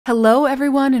Hello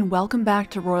everyone and welcome back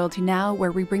to Royalty Now,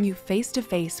 where we bring you face to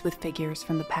face with figures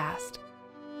from the past.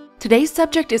 Today's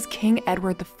subject is King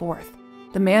Edward IV,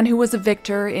 the man who was a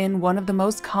victor in one of the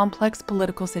most complex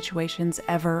political situations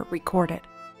ever recorded,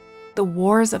 the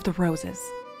Wars of the Roses.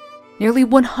 Nearly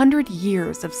 100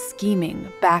 years of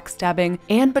scheming, backstabbing,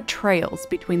 and betrayals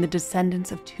between the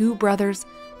descendants of two brothers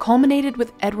culminated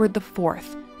with Edward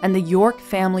IV and the York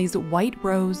family's white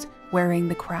rose wearing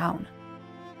the crown.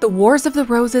 The Wars of the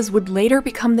Roses would later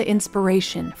become the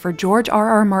inspiration for George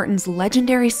R.R. Martin's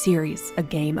legendary series, A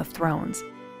Game of Thrones.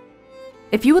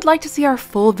 If you would like to see our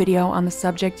full video on the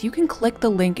subject, you can click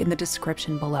the link in the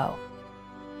description below.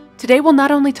 Today we'll not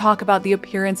only talk about the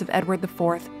appearance of Edward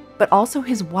IV, but also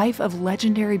his wife of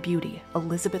legendary beauty,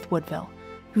 Elizabeth Woodville,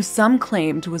 who some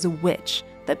claimed was a witch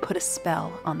that put a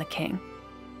spell on the king.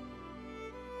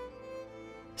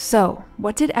 So,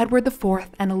 what did Edward IV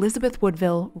and Elizabeth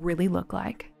Woodville really look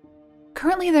like?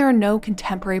 Currently, there are no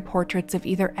contemporary portraits of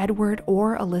either Edward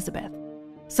or Elizabeth,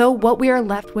 so what we are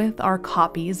left with are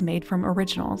copies made from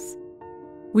originals.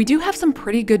 We do have some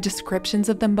pretty good descriptions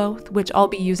of them both, which I'll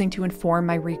be using to inform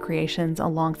my recreations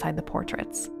alongside the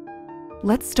portraits.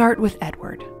 Let's start with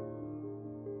Edward.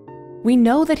 We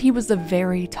know that he was a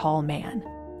very tall man.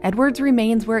 Edward's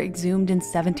remains were exhumed in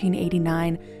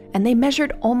 1789, and they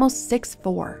measured almost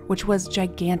 6'4", which was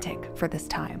gigantic for this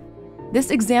time. This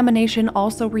examination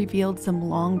also revealed some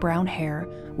long brown hair,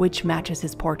 which matches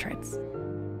his portraits.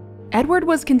 Edward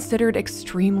was considered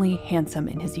extremely handsome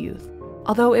in his youth,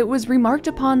 although it was remarked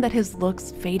upon that his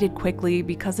looks faded quickly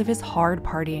because of his hard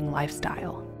partying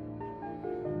lifestyle.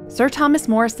 Sir Thomas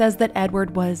More says that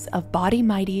Edward was of body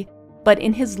mighty, but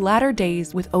in his latter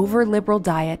days with over-liberal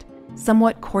diet,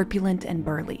 somewhat corpulent and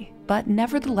burly, but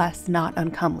nevertheless not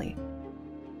uncomely.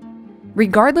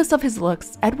 Regardless of his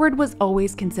looks, Edward was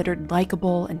always considered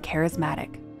likable and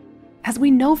charismatic. As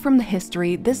we know from the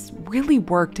history, this really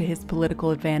worked to his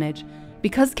political advantage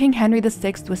because King Henry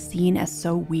VI was seen as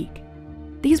so weak.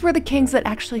 These were the kings that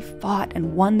actually fought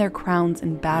and won their crowns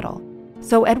in battle,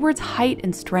 so Edward's height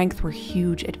and strength were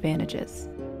huge advantages.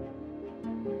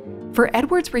 For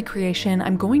Edward's recreation,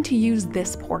 I'm going to use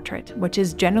this portrait, which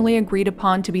is generally agreed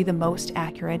upon to be the most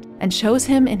accurate and shows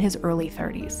him in his early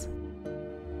 30s.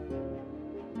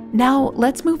 Now,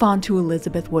 let's move on to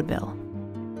Elizabeth Woodville.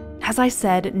 As I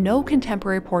said, no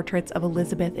contemporary portraits of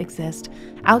Elizabeth exist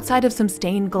outside of some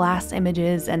stained glass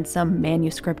images and some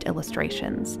manuscript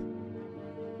illustrations.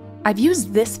 I've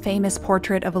used this famous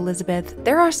portrait of Elizabeth.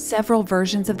 There are several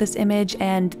versions of this image,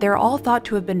 and they're all thought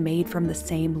to have been made from the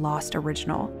same lost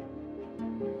original.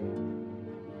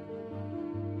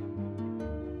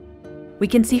 We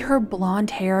can see her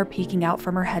blonde hair peeking out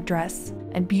from her headdress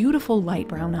and beautiful light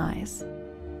brown eyes.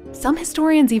 Some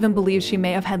historians even believe she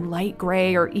may have had light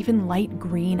gray or even light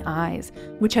green eyes,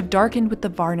 which have darkened with the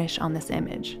varnish on this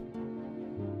image.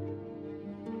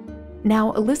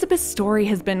 Now, Elizabeth's story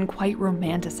has been quite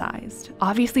romanticized.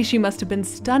 Obviously, she must have been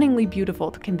stunningly beautiful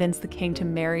to convince the king to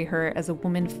marry her as a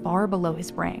woman far below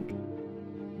his rank.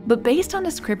 But based on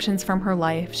descriptions from her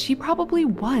life, she probably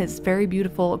was very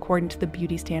beautiful according to the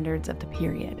beauty standards of the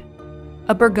period.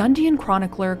 A Burgundian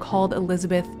chronicler called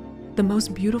Elizabeth the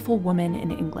most beautiful woman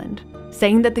in England,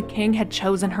 saying that the king had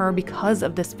chosen her because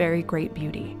of this very great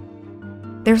beauty.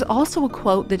 There's also a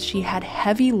quote that she had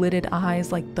heavy-lidded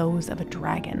eyes like those of a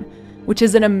dragon, which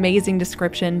is an amazing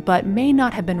description but may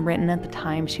not have been written at the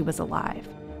time she was alive.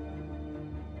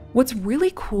 What's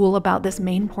really cool about this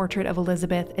main portrait of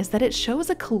Elizabeth is that it shows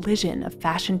a collision of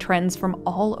fashion trends from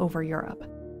all over Europe.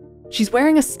 She's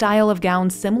wearing a style of gown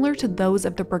similar to those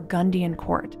of the Burgundian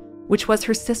court, which was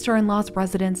her sister-in-law's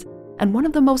residence and one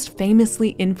of the most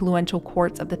famously influential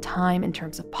courts of the time in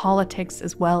terms of politics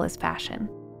as well as fashion.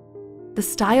 The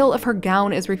style of her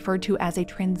gown is referred to as a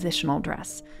transitional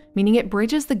dress, meaning it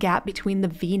bridges the gap between the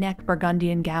V-neck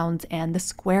Burgundian gowns and the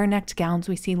square-necked gowns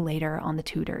we see later on the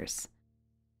Tudors.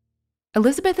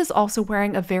 Elizabeth is also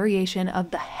wearing a variation of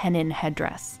the hennin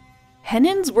headdress.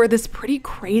 Hennins were this pretty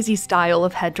crazy style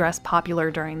of headdress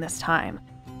popular during this time.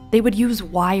 They would use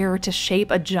wire to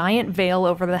shape a giant veil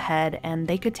over the head, and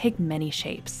they could take many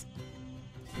shapes.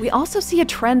 We also see a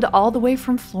trend all the way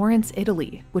from Florence,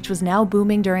 Italy, which was now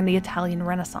booming during the Italian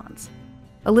Renaissance.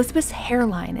 Elizabeth's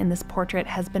hairline in this portrait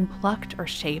has been plucked or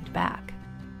shaved back.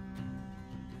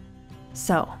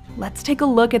 So, let's take a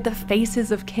look at the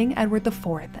faces of King Edward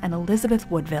IV and Elizabeth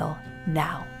Woodville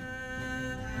now.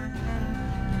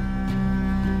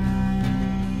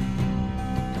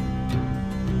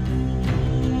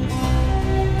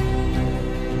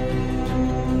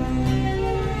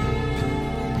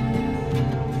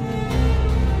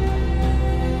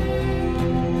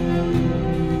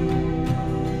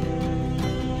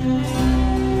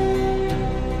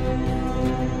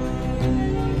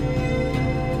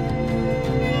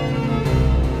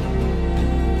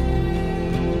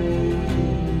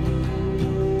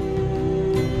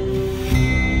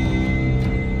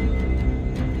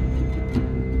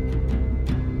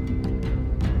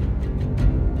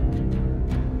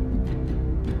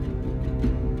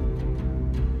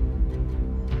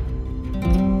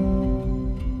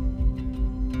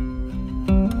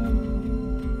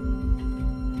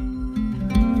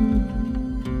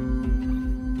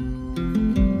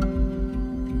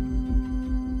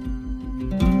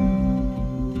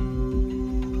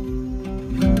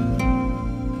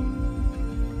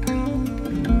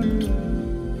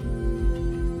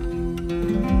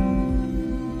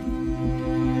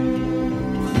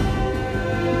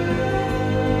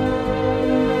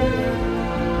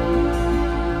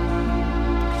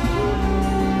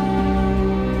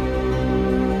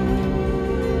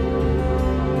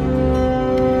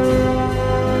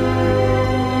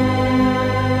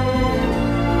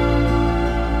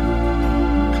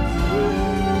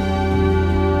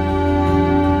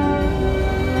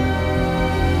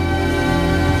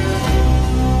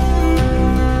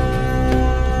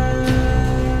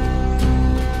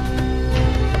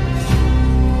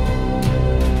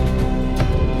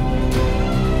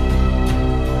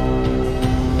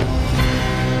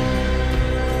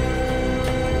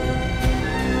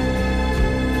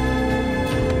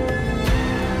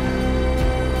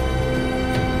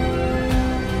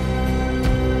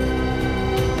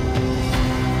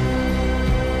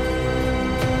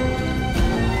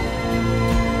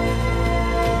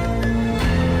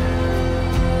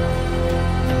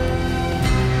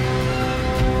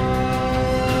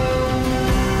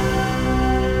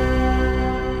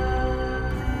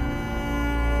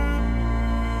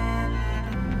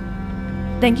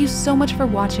 Thank you so much for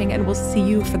watching, and we'll see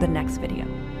you for the next video.